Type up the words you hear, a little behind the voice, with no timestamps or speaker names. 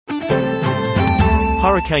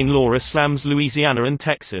Hurricane Laura slams Louisiana and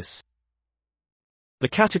Texas. The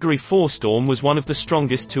Category 4 storm was one of the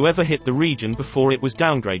strongest to ever hit the region before it was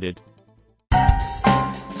downgraded.